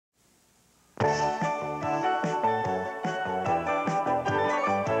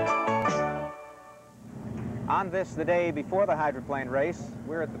On this, the day before the hydroplane race,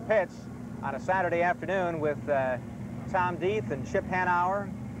 we're at the pits on a Saturday afternoon with Tom Deeth and Chip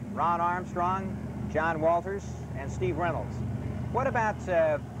Hanauer, Ron Armstrong, John Walters, and Steve Reynolds. What about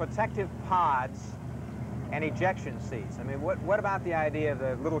protective pods and ejection seats? I mean, what about the idea of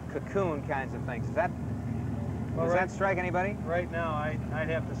the little cocoon kinds of things? Does that strike anybody? Right now, I'd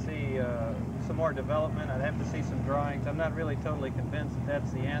have to see some more development. I'd have to see some drawings. I'm not really totally convinced that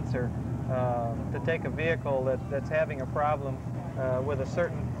that's the answer. To take a vehicle that's having a problem with a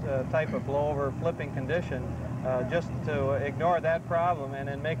certain type of blowover flipping condition, just to ignore that problem and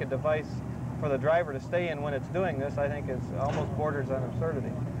then make a device for the driver to stay in when it's doing this, I think is almost borders on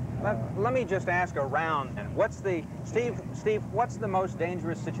absurdity. Let me just ask around. Steve, what's the most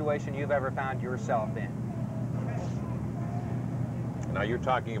dangerous situation you've ever found yourself in? Now you're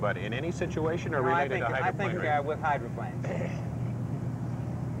talking about in any situation or related to hydroplane? I think with hydroplanes.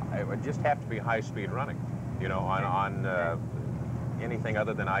 It would just have to be high-speed running, you know, on anything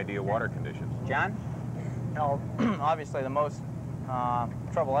other than ideal water conditions. John? You know, obviously the most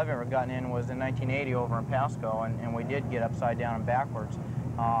trouble I've ever gotten in was in 1980 over in Pasco, and we did get upside down and backwards.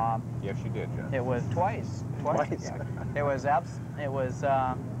 Yes, you did, John. It was twice. Yeah. It was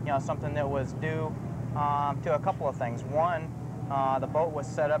you know, something that was due to a couple of things. One, the boat was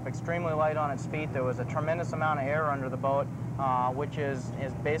set up extremely light on its feet. There was a tremendous amount of air under the boat, which is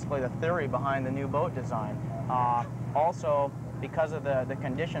basically the theory behind the new boat design. Also, because of the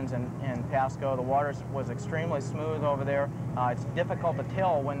conditions in Pasco, the water was extremely smooth over there. It's difficult to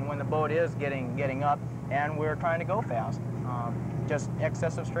tell when the boat is getting up, and we're trying to go fast. Just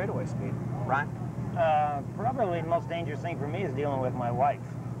excessive straightaway speed. Ron? Probably the most dangerous thing for me is dealing with my wife.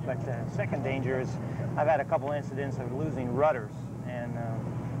 But the second danger is I've had a couple incidents of losing rudders and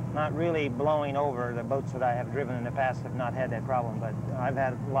not really blowing over. The boats that I have driven in the past have not had that problem, but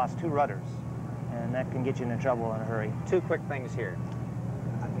I've lost 2 rudders, and that can get you into trouble in a hurry. 2 quick things here.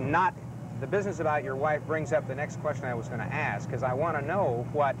 The business about your wife brings up the next question I was going to ask, because I want to know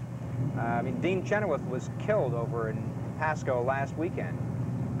what, I mean, Dean Chenoweth was killed over in Pasco last weekend.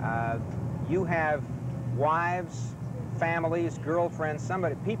 You have wives, families, girlfriends,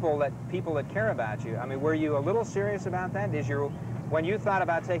 people that care about you. I mean, were you a little serious about that? When you thought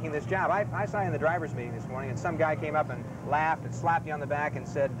about taking this job, I saw you in the driver's meeting this morning, and some guy came up and laughed and slapped you on the back and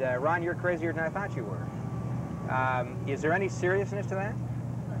said, Ron, you're crazier than I thought you were. Is there any seriousness to that?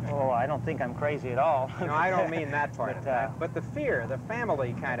 Oh, I don't think I'm crazy at all. No, I don't mean that part of that. But the fear, the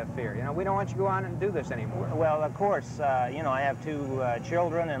family kind of fear. You know, we don't want you to go on and do this anymore. Well, of course, you know, I have 2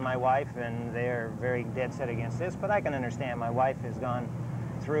 children and my wife, and they're very dead set against this, but I can understand. My wife has gone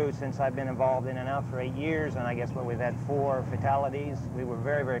through, since I've been involved in and out for 8 years, and I guess we've had 4 fatalities. We were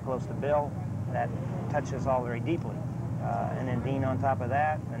very, very close to Bill. That touched us all very deeply. And then Dean on top of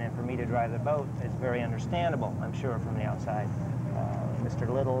that, and then for me to drive the boat, it's very understandable, I'm sure, from the outside. Mr.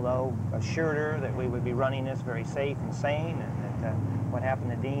 Little, though, assured her that we would be running this very safe and sane, and that what happened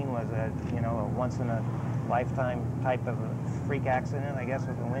to Dean was a once-in-a-lifetime type of a freak accident, I guess,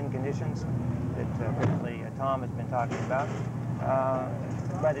 with the wind conditions that particularly Tom has been talking about.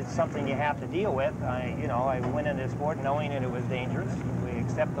 But it's something you have to deal with. I went into the sport knowing that it was dangerous. We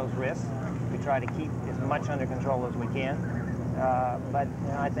accept those risks. We try to keep as much under control as we can. But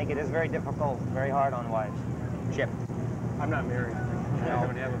I think it is very difficult, very hard on wives. Chip? I'm not married. I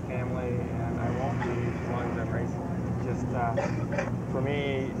don't have a family, and I won't be as long as I'm racing. Just for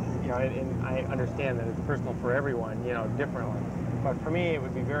me, you know, and I understand that it's personal for everyone, you know, differently. But for me, it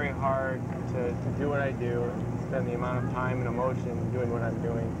would be very hard to do what I do, spend the amount of time and emotion doing what I'm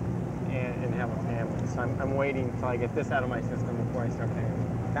doing, and have a family. So I'm waiting until I get this out of my system before I start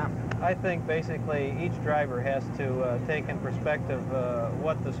paying. Tom? I think basically each driver has to take in perspective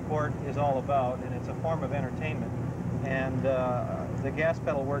what the sport is all about, and it's a form of entertainment. And the gas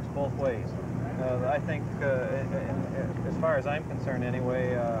pedal works both ways. I think, as far as I'm concerned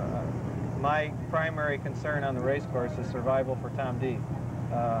anyway, my primary concern on the race course is survival for Tom Deeth.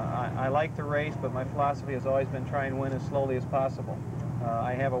 I like to race, but my philosophy has always been try and win as slowly as possible.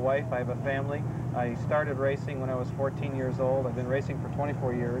 I have a wife, I have a family. I started racing when I was 14 years old. I've been racing for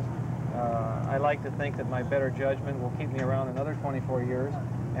 24 years. I like to think that my better judgment will keep me around another 24 years,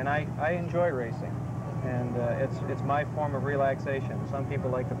 and I enjoy racing. And it's my form of relaxation. Some people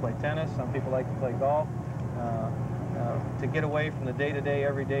like to play tennis, some people like to play golf. To get away from the day-to-day,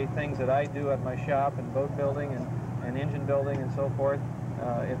 everyday things that I do at my shop and boat building and engine building and so forth,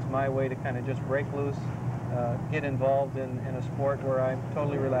 it's my way to kind of just break loose, get involved in a sport where I'm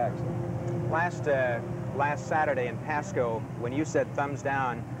totally relaxed. Last Saturday in Pasco, when you said thumbs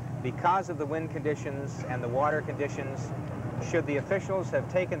down, because of the wind conditions and the water conditions, should the officials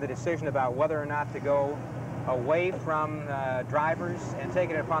have taken the decision about whether or not to go away from drivers and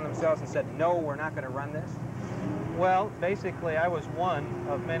taken it upon themselves and said, no, we're not going to run this? Well, basically, I was one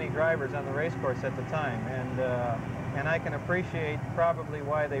of many drivers on the race course at the time, and I can appreciate probably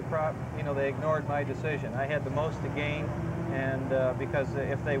why they ignored my decision. I had the most to gain, and because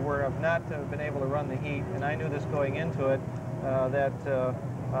if they were not to have been able to run the heat, and I knew this going into it, that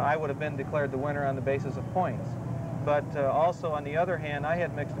I would have been declared the winner on the basis of points. But also, on the other hand, I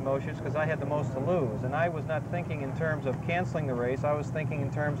had mixed emotions because I had the most to lose. And I was not thinking in terms of canceling the race. I was thinking in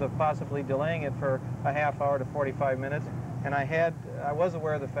terms of possibly delaying it for a half hour to 45 minutes. And I was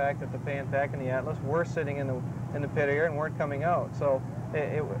aware of the fact that the Pan Pac and the Atlas were sitting in the pit area and weren't coming out. So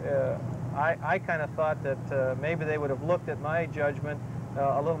I kind of thought that maybe they would have looked at my judgment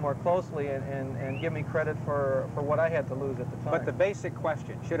a little more closely and give me credit for what I had to lose at the time. But the basic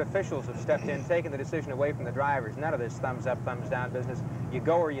question, should officials have stepped in, taken the decision away from the drivers? None of this thumbs up, thumbs down business. You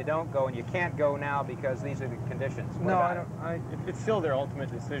go or you don't go, and you can't go now because these are the conditions. No, I don't. It's still their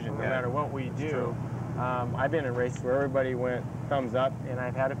ultimate decision, no matter what we do. I've been in races where everybody went thumbs up, and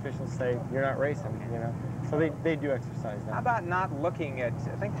I've had officials say, you're not racing, you know. So they do exercise that. How about not looking at,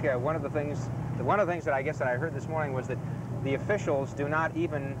 I think one of the things that I guess that I heard this morning was that the officials do not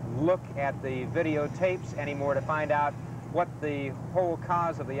even look at the videotapes anymore to find out what the whole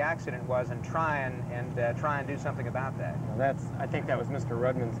cause of the accident was and try and do something about that. Well, I think that was Mr.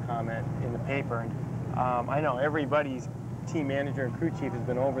 Rudman's comment in the paper. And I know everybody's team manager and crew chief has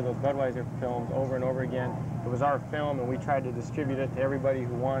been over those Budweiser films over and over again. It was our film, and we tried to distribute it to everybody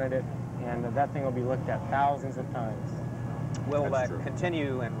who wanted it, and that thing will be looked at thousands of times. We'll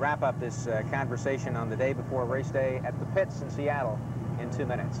continue and wrap up this conversation on the day before race day at the pits in Seattle in 2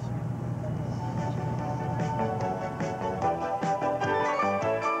 minutes.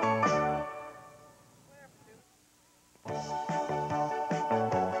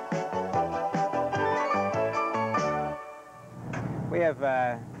 We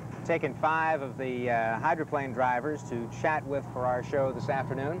have taken 5 of the hydroplane drivers to chat with for our show this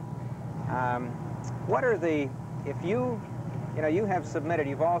afternoon. What are the, if you have submitted,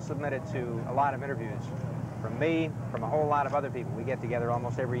 you've all submitted to a lot of interviews from me, from a whole lot of other people. We get together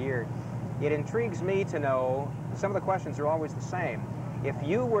almost every year. It intrigues me to know, some of the questions are always the same. If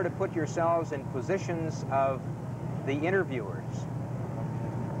you were to put yourselves in positions of the interviewers,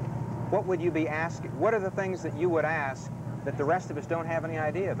 what would you be asking? What are the things that you would ask that the rest of us don't have any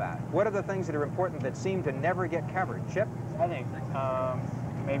idea about? What are the things that are important that seem to never get covered? Chip? I think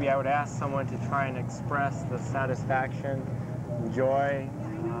maybe I would ask someone to try and express the satisfaction, joy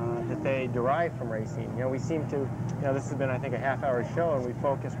that they derive from racing. You know, we seem to, this has been, I think, a half-hour show, and we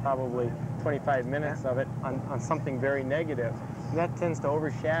focused probably 25 minutes of it on something very negative. And that tends to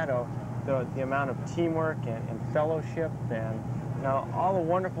overshadow the amount of teamwork and fellowship and, all the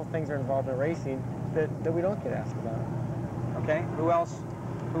wonderful things that are involved in racing that we don't get asked about. Okay, who else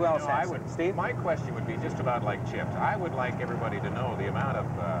has it? Steve? My question would be just about like Chip's. I would like everybody to know the amount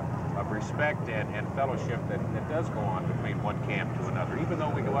of respect and fellowship that does go on between one camp to another. Even though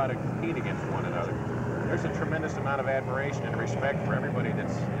we go out and compete against one another, there's a tremendous amount of admiration and respect for everybody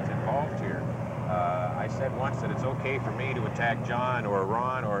that's involved here. I said once that it's okay for me to attack John or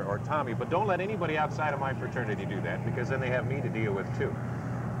Ron or Tommy, but don't let anybody outside of my fraternity do that, because then they have me to deal with too.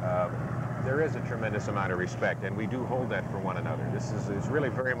 There is a tremendous amount of respect, and we do hold that for one another. This is really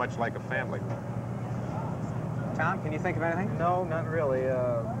very much like a family. Tom, can you think of anything? No, not really.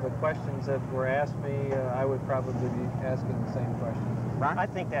 The questions that were asked me, I would probably be asking the same questions. Ron? I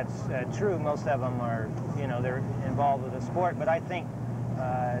think that's true. Most of them are, they're involved with the sport, but I think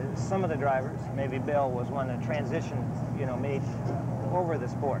some of the drivers, maybe Bill was one that transitioned, made over the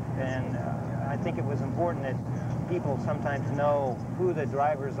sport. And I think it was important that people sometimes know who the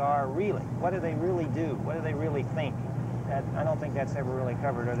drivers are really. What do they really do? What do they really think? I don't think that's ever really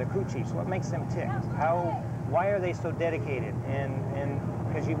covered. Or the crew chiefs, what makes them tick? Why are they so dedicated? And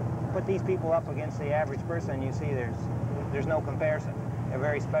because you put these people up against the average person, you see there's no comparison. A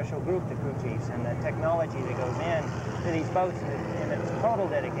very special group, the crew chiefs, and the technology that goes in to these boats, and it's total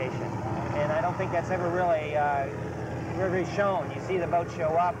dedication. And I don't think that's ever really shown. You see the boats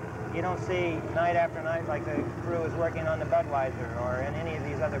show up. You don't see night after night like the crew is working on the Budweiser or in any of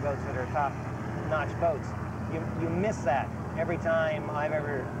these other boats that are top-notch boats. You miss that every time I've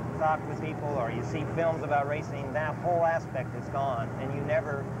ever talked with people, or you see films about racing. That whole aspect is gone, and you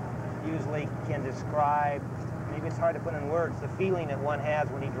never usually can describe, maybe it's hard to put in words, the feeling that one has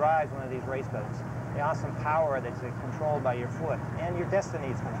when he drives one of these race boats. The awesome power that's controlled by your foot, and your destiny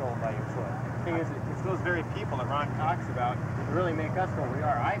is controlled by your foot. The thing is, it's those very people that Ron talks about that really make us what we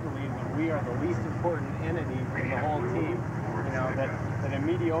are. I believe that we are the least important entity in the whole team. That a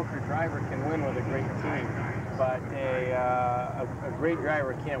mediocre driver can win with a great team. but a great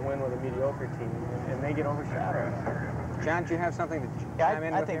driver can't win with a mediocre team, and they get overshadowed. John, do you have something to Yeah, chime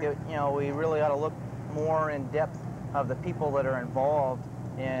in I with think here? that, you know, we really ought to look more in depth of the people that are involved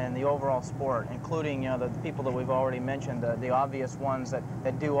in the overall sport, including, you know, the people that we've already mentioned, the obvious ones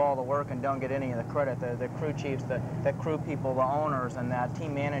that do all the work and don't get any of the credit, the crew chiefs, the crew people, the owners, and the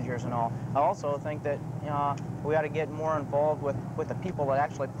team managers and all. I also think that we ought to get more involved with the people that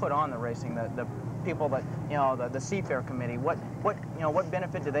actually put on the racing, the people that, you know, the Seafair Committee. What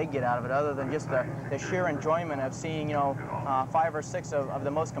benefit do they get out of it other than just the sheer enjoyment of seeing, you know, 5 or 6 of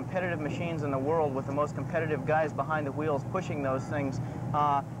the most competitive machines in the world with the most competitive guys behind the wheels pushing those things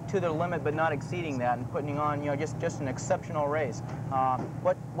to their limit but not exceeding that and putting on, you know, just an exceptional race.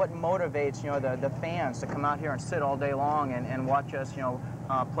 What motivates, you know, the fans to come out here and sit all day long and watch us, you know,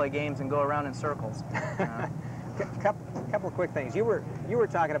 play games and go around in circles? Couple of quick things. You were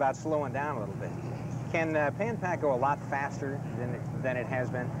talking about slowing down a little bit. Can Pan Pac go a lot faster than it has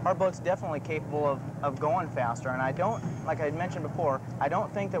been? Our boat's definitely capable of going faster, and I don't, like I mentioned before, I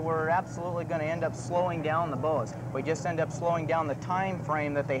don't think that we're absolutely going to end up slowing down the boats. We just end up slowing down the time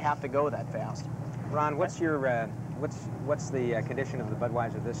frame that they have to go that fast. Ron, what's your what's the condition of the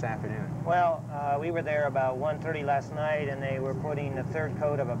Budweiser this afternoon? Well, we were there about 1:30 last night, and they were putting the 3rd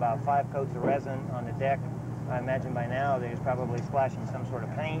coat of about 5 coats of resin on the deck. I imagine by now they're probably splashing some sort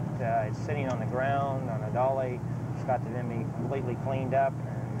of paint. It's sitting on the ground on a dolly. It's got to then be completely cleaned up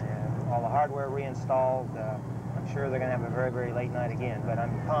and all the hardware reinstalled. I'm sure they're going to have a very, very late night again, but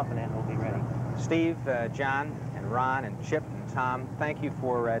I'm confident it'll be ready. Steve, John, and Ron, and Chip, and Tom, thank you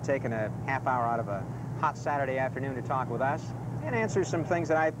for taking a half hour out of a hot Saturday afternoon to talk with us and answer some things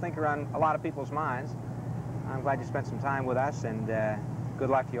that I think are on a lot of people's minds. I'm glad you spent some time with us, and good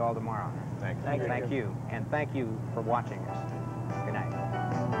luck to you all tomorrow. Thank you. Thank you. And thank you for watching us. Good night.